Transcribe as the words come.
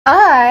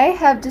I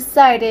have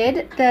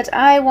decided that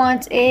I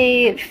want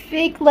a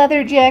fake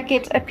leather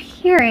jacket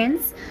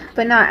appearance,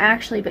 but not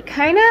actually, but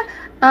kinda,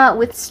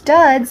 with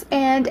studs,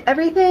 and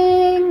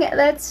everything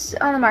that's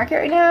on the market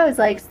right now is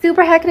like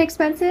super heckin'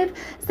 expensive,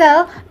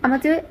 so I'm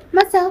gonna do it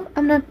myself.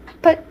 I'm gonna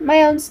put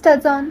my own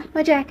studs on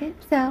my jacket,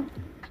 so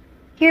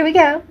here we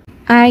go.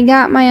 I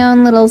got my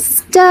own little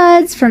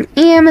studs from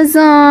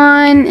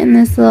Amazon and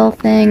this little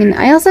thing, and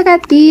I also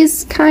got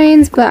these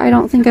kinds, but I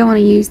don't think I want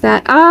to use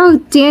that. Oh,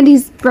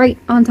 Dandy's right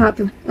on top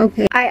of,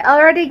 okay. I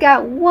already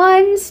got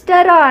one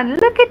stud on.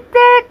 Look at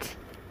that.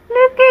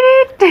 Look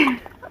at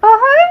it.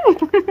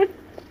 Oh,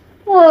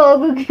 whoa,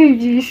 look at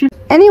you.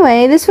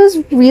 Anyway, this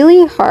was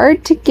really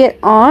hard to get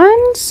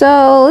on,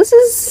 so this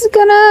is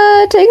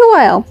gonna take a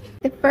while.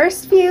 The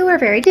first few are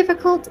very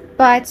difficult,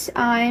 but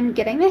I'm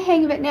getting the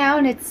hang of it now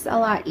and it's a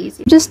lot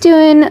easier. Just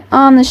doing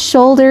on the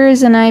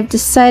shoulders, and I've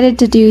decided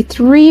to do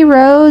 3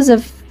 rows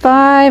of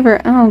 5 or,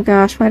 oh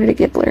gosh, why did it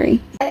get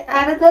blurry? I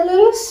added the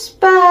little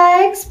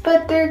spikes,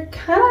 but they're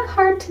kind of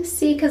hard to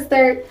see because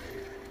they're,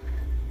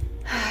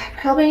 I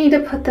probably need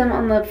to put them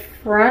on the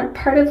front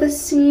part of the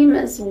seam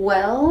as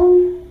well.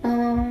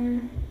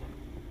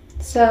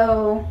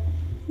 So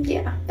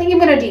yeah, I think I'm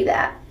gonna do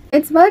that.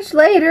 It's much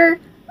later.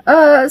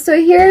 So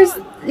here's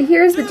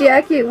the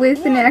jacket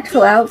with an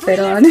actual outfit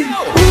on.